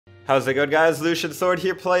How's it going, guys? Lucian Sword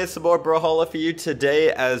here, playing some more Brawlhalla for you today,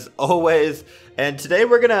 as always. And today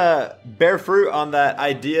we're gonna bear fruit on that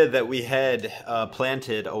idea that we had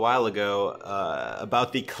planted a while ago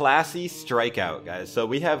about the classy strikeout, guys. So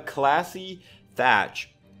we have classy Thatch.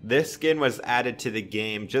 This skin was added to the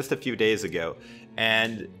game just a few days ago,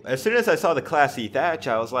 and as soon as I saw the classy Thatch,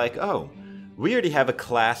 I was like, oh, we already have a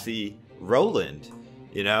classy Roland.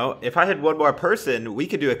 You know, if I had one more person, we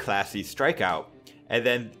could do a classy strikeout. And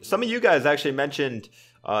then some of you guys actually mentioned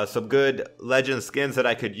some good legend skins that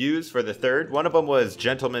I could use for the third. One of them was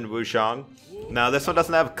Gentleman Wushang. Now this one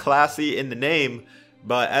doesn't have classy in the name,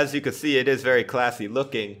 but as you can see, it is very classy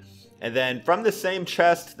looking. And then from the same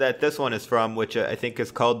chest that this one is from, which I think is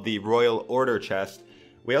called the Royal Order chest,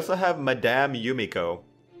 we also have Madame Yumiko,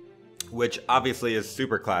 which obviously is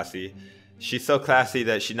super classy. She's so classy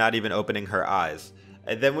that she's not even opening her eyes.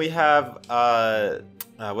 And then we have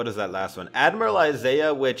what is that last one? Admiral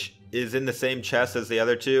Isaiah, which is in the same chest as the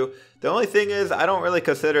other two. The only thing is, I don't really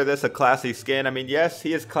consider this a classy skin. I mean, yes,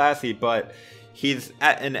 he is classy, but he's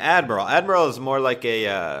an admiral. Admiral is more like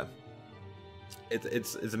a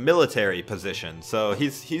it's a military position. So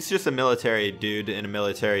he's just a military dude in a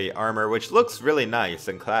military armor, which looks really nice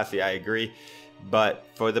and classy. I agree. But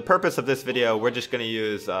for the purpose of this video, we're just going to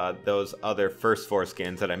use those other first four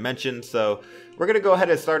skins that I mentioned. So we're going to go ahead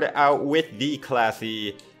and start it out with the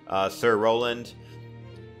classy Sir Roland.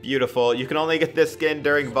 Beautiful. You can only get this skin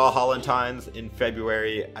during Valhallentine's in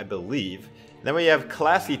February, I believe. Then we have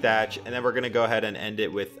classy Thatch, and then we're going to go ahead and end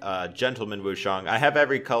it with Gentleman Wushang. I have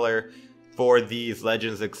every color for these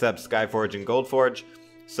legends except Skyforge and Goldforge.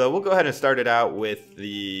 So we'll go ahead and start it out with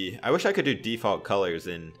the... I wish I could do default colors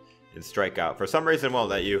in Strikeout. For some reason it won't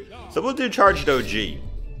let you. So we'll do Charged OG.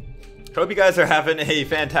 Hope you guys are having a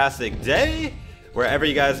fantastic day, wherever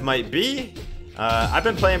you guys might be. I've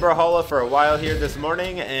been playing Brawlhalla for a while here this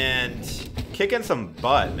morning, and kicking some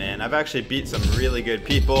butt, man. I've actually beat some really good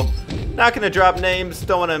people. Not gonna drop names,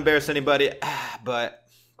 don't want to embarrass anybody, but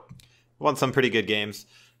won some pretty good games.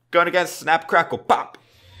 Going against Snap, Crackle, Pop.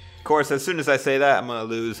 Of course, as soon as I say that, I'm gonna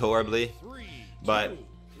lose horribly, but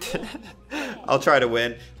I'll try to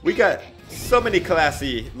win. We got so many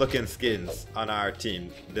classy looking skins on our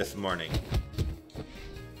team this morning.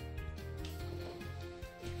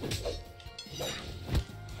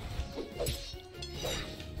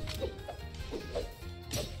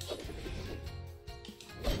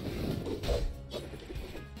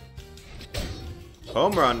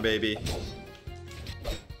 Home run, baby.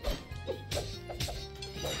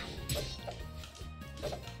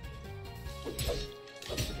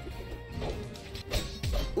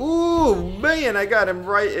 Ooh, man, I got him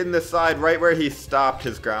right in the side, right where he stopped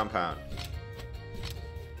his ground pound.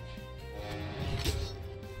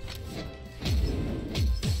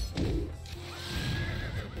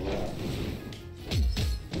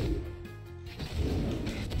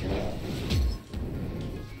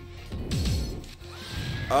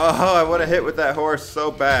 Oh, I want to hit with that horse so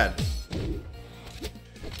bad.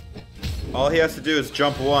 All he has to do is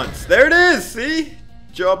jump once. There it is, see?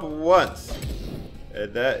 Jump once.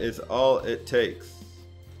 And that is all it takes.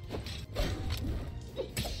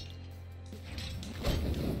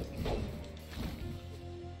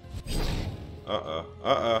 Uh-oh.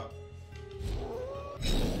 Uh-oh.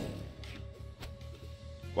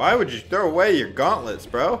 Why would you throw away your gauntlets,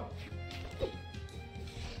 bro?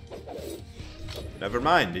 Never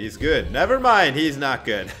mind, he's good. Never mind, he's not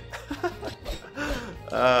good.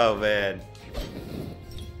 Oh, man.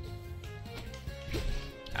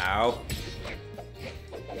 Ow.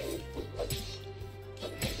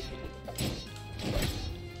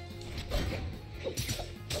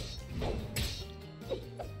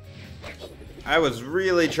 I was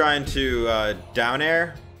really trying to down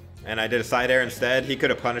air, and I did a side air instead. He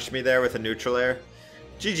could have punished me there with a neutral air.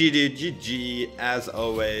 GG, dude. GG, as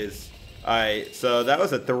always. Alright, so that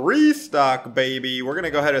was a 3-stock, baby. We're going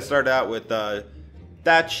to go ahead and start out with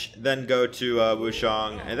Thatch, then go to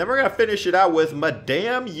Wushang, and then we're going to finish it out with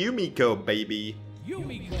Madame Yumiko, baby.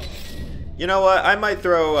 You know what? I might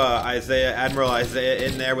throw Isaiah, Admiral Isaiah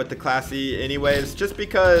in there with the classy anyways, just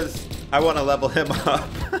because I want to level him up.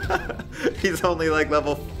 He's only like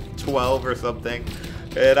level 12 or something.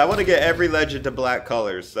 And I want to get every legend to black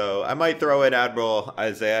colors, so I might throw in Admiral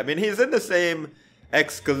Isaiah. I mean, he's in the same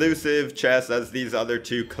exclusive chest as these other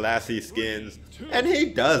two classy skins, and he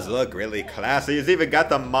does look really classy. He's even got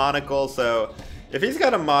the monocle, so if he's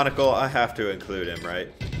got a monocle, I have to include him, right?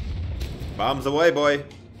 Bombs away, boy.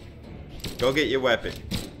 Go get your weapon.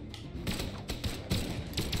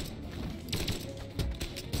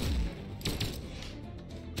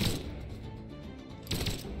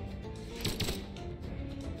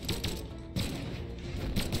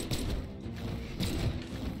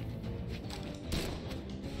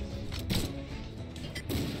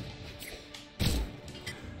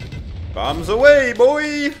 Bombs away,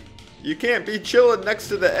 boy! You can't be chilling next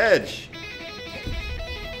to the edge.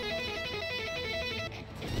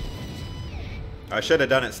 I should have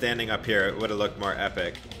done it standing up here. It would have looked more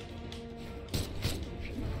epic.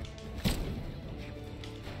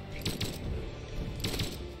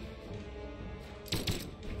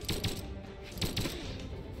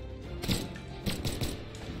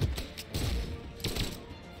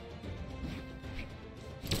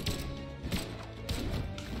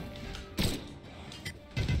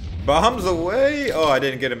 Bombs away! Oh, I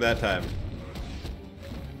didn't get him that time.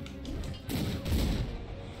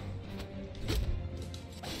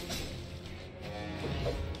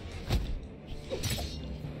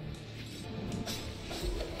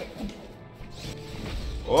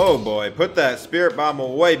 Oh boy, put that spirit bomb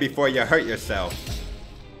away before you hurt yourself.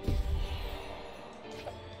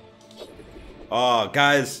 Oh,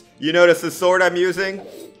 guys, you notice the sword I'm using?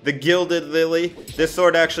 The Gilded Lily. This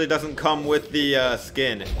sword actually doesn't come with the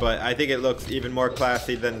skin, but I think it looks even more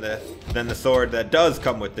classy than the sword that does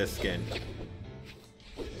come with this skin.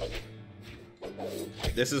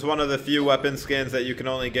 This is one of the few weapon skins that you can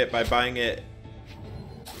only get by buying it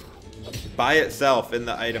by itself in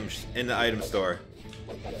the item store.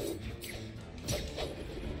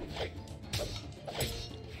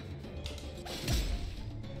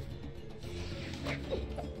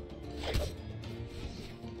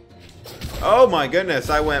 Oh my goodness,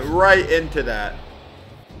 I went right into that.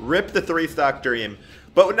 Rip the 3-stock dream.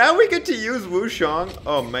 But now we get to use Wushang.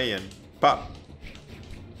 Oh man. Pop.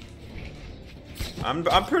 I'm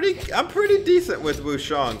pretty decent with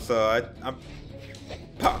Wushang, so I'm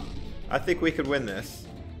pop. I think we could win this.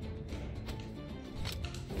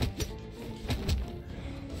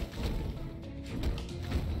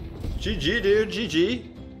 GG, dude, GG.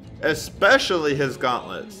 Especially his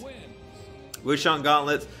gauntlets. Wushang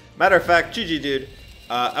gauntlets. Matter of fact, GG, dude.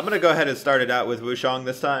 I'm gonna go ahead and start it out with Wushang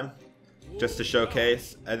this time, just to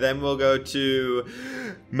showcase, and then we'll go to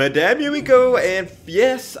Madame Yumiko, and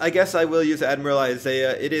yes, I guess I will use Admiral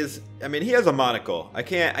Isaiah. It is, I mean, he has a monocle. I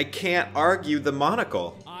can't argue the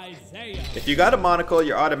monocle. Isaiah. If you got a monocle,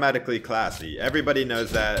 you're automatically classy. Everybody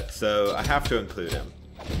knows that, so I have to include him.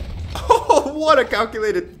 Oh, what a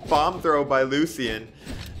calculated bomb throw by Lucian.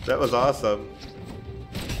 That was awesome.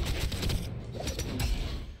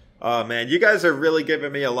 Oh man, you guys are really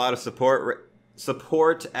giving me a lot of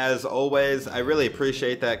support as always. I really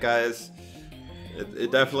appreciate that, guys.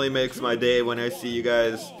 It definitely makes my day when I see you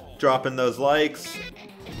guys dropping those likes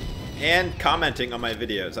and commenting on my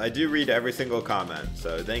videos. I do read every single comment,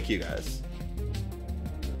 so thank you guys.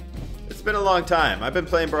 It's been a long time. I've been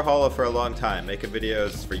playing Brawlhalla for a long time, making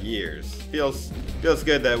videos for years. Feels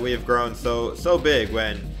good that we have grown so big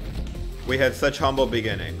when we had such humble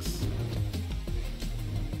beginnings.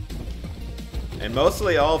 And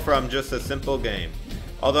mostly all from just a simple game.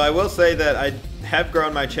 Although I will say that I have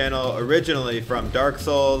grown my channel originally from Dark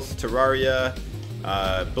Souls, Terraria,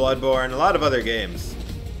 Bloodborne, a lot of other games.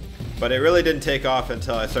 But it really didn't take off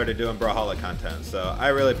until I started doing Brawlhalla content. So I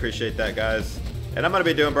really appreciate that, guys. And I'm going to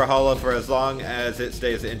be doing Brawlhalla for as long as it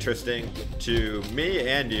stays interesting to me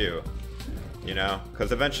and you. You know,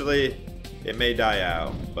 because eventually it may die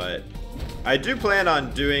out. But I do plan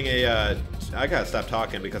on doing a... I gotta stop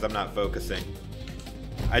talking because I'm not focusing.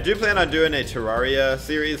 I do plan on doing a Terraria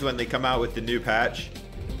series when they come out with the new patch,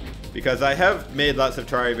 because I have made lots of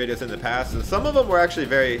Terraria videos in the past, and some of them were actually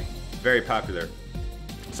very popular.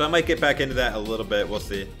 So I might get back into that a little bit, we'll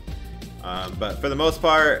see. But for the most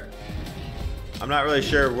part, I'm not really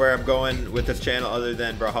sure where I'm going with this channel other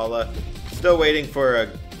than Brawlhalla. Still waiting for a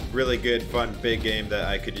really good, fun, big game that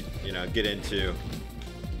I could, you know, get into.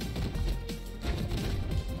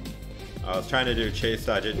 I was trying to do chase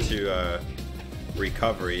dodge into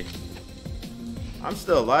recovery. I'm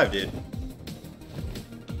still alive, dude.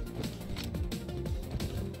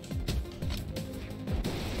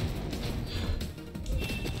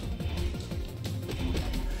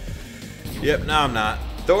 Yep, no I'm not.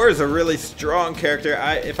 Thor is a really strong character.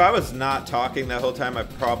 If I was not talking that whole time, I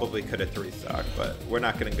probably could have 3-stocked, but we're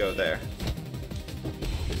not gonna go there.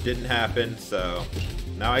 It didn't happen, so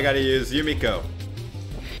now I gotta use Yumiko.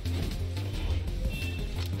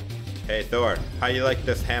 Hey Thor, how you like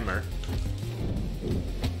this hammer?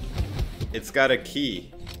 It's got a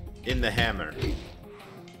key in the hammer.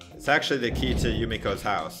 It's actually the key to Yumiko's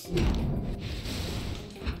house.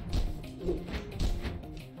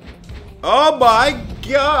 Oh my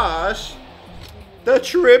gosh! The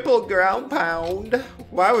triple ground pound!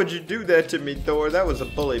 Why would you do that to me, Thor? That was a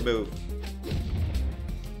bully move.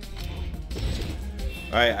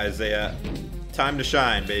 Alright, Isaiah. Time to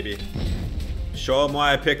shine, baby. Show them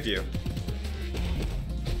why I picked you.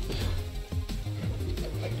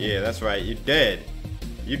 Yeah, that's right. You dead.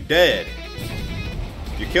 You dead.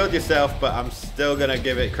 You killed yourself, but I'm still gonna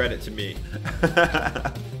give it credit to me.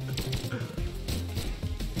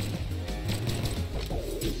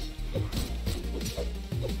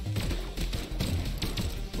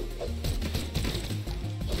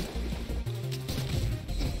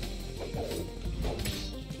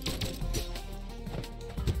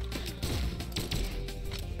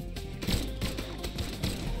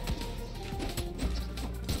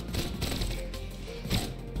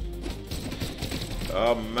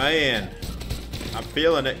 Oh man, I'm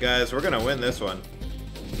feeling it, guys. We're gonna win this one.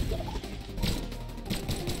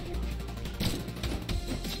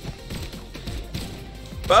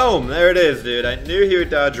 Boom, there it is, dude. I knew he would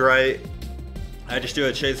dodge right. I just do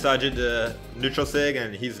a chase dodge into neutral sig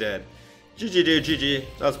and he's dead. GG, dude, GG.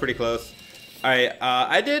 That was pretty close. Alright,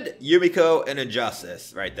 I did Yumiko an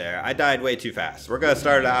injustice right there. I died way too fast. We're gonna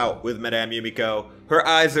start out with Madame Yumiko. Her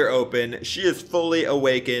eyes are open. She is fully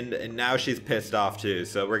awakened, and now she's pissed off too.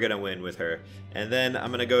 So we're gonna win with her. And then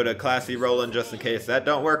I'm gonna go to Classy Roland just in case that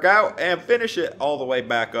don't work out, and finish it all the way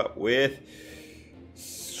back up with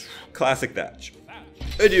Classic Thatch.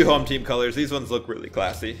 I do home team colors. These ones look really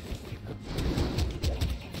classy.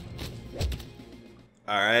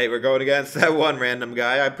 Alright, we're going against that one random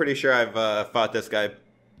guy. I'm pretty sure I've fought this guy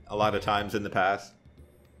a lot of times in the past.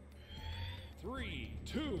 3,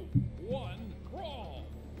 2, 1, brawl!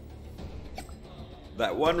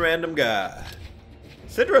 That one random guy.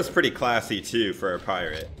 Sydra's pretty classy too for a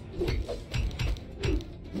pirate.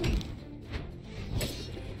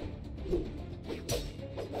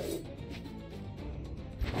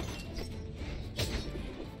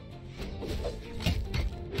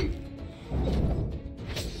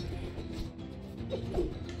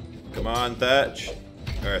 Come on, Thatch.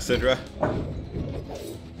 Or Sidra.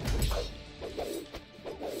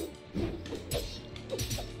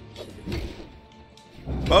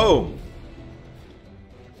 Boom!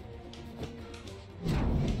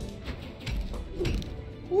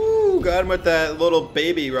 Woo! Got him with that little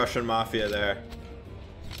baby Russian mafia there.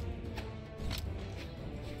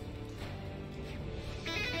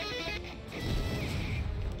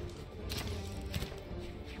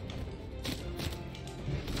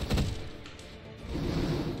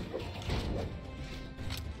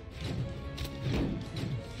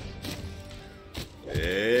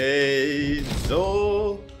 Hey,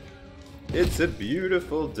 Zol, it's a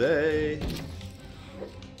beautiful day.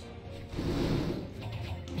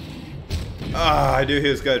 Ah, I knew he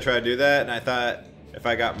was going to try to do that, and I thought if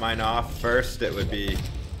I got mine off first, it would be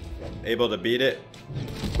able to beat it.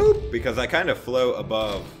 Boop, because I kind of float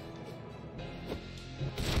above.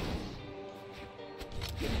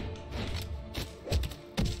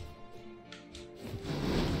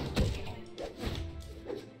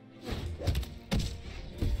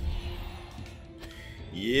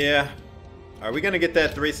 Yeah. Are we gonna get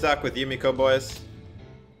that 3-stock with Yumiko, boys?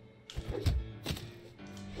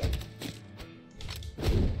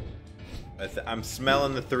 I'm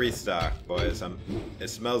smelling the 3-stock, boys. It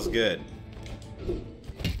smells good.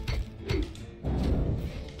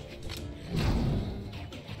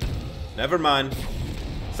 Never mind.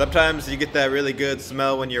 Sometimes you get that really good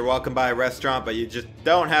smell when you're walking by a restaurant, but you just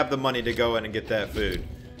don't have the money to go in and get that food.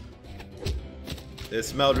 It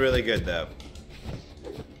smelled really good, though.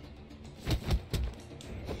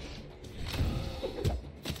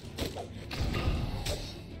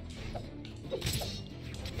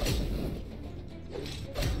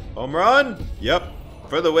 Home run? Yep.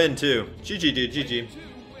 For the win, too. GG, dude. GG.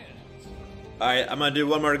 Alright, I'm going to do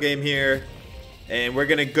one more game here. And we're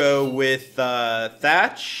going to go with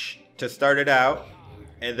Thatch to start it out.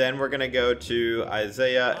 And then we're going to go to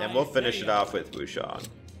Isaiah. And we'll finish it off with Wushan.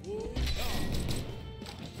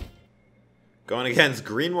 Going against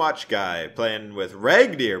Greenwatch Guy. Playing with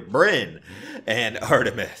Ragdir, Bryn, and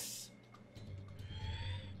Artemis.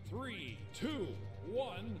 3, 2,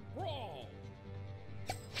 1, brawl!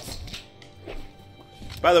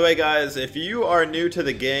 By the way, guys, if you are new to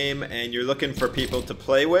the game and you're looking for people to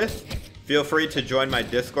play with, feel free to join my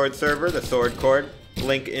Discord server, the Sword Court.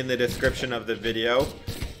 Link in the description of the video.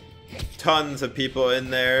 Tons of people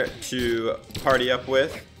in there to party up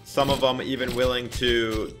with. Some of them even willing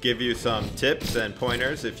to give you some tips and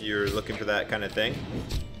pointers if you're looking for that kind of thing.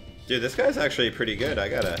 Dude, this guy's actually pretty good. I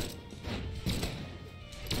gotta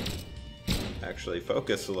actually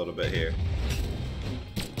focus a little bit here.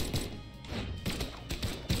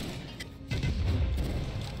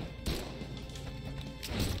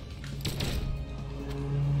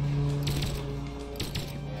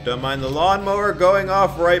 Don't mind the lawnmower going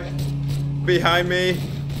off right behind me.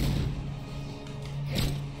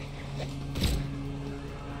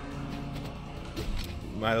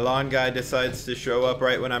 my lawn guy decides to show up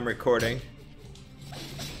right when I'm recording.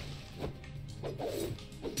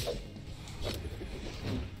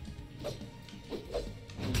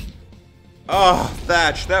 Oh,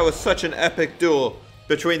 Thatch, that was such an epic duel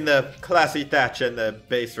between the classy Thatch and the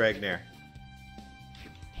base Ragnar.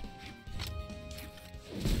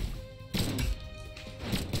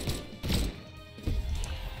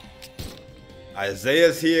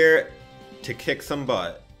 Isaiah's here to kick some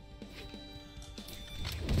butt.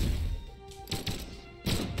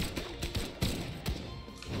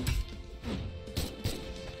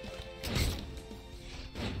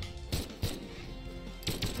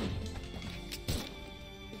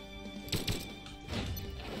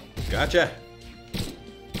 Gotcha.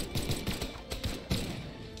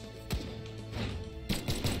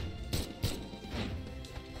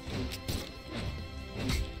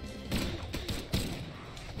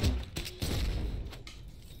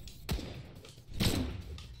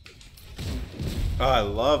 Oh, I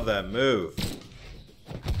love that move.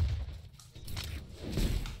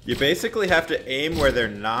 You basically have to aim where they're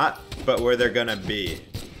not, but where they're gonna be.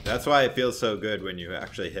 That's why it feels so good when you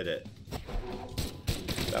actually hit it.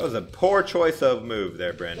 That was a poor choice of move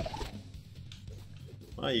there, Bryn.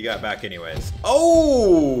 Well, you got back anyways.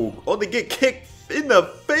 Oh! Only get kicked in the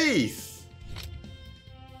face!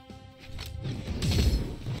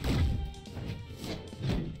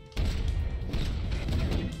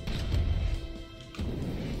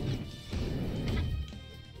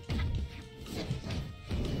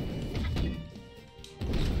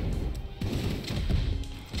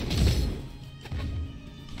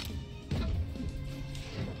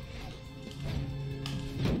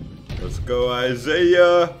 Let's go,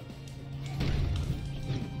 Isaiah!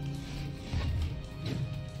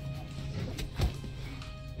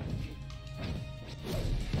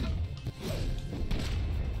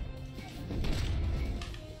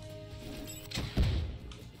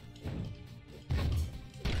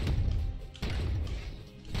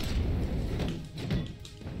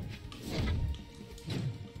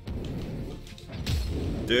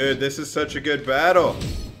 Dude, this is such a good battle.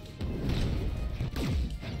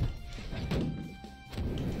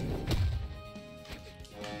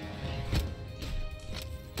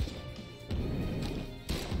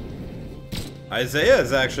 Isaiah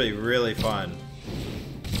is actually really fun.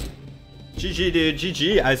 GG, dude,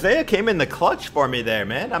 GG. Isaiah came in the clutch for me there,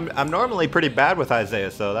 man. I'm normally pretty bad with Isaiah,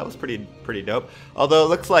 so that was pretty dope. Although it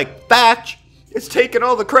looks like Thatch is taking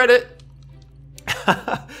all the credit.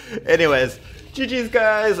 Anyways, GG's,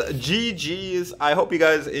 guys. GG's. I hope you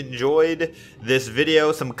guys enjoyed this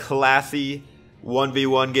video. Some classy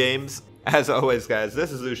 1v1 games. As always, guys,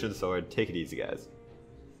 this is Lucian Sword. Take it easy, guys.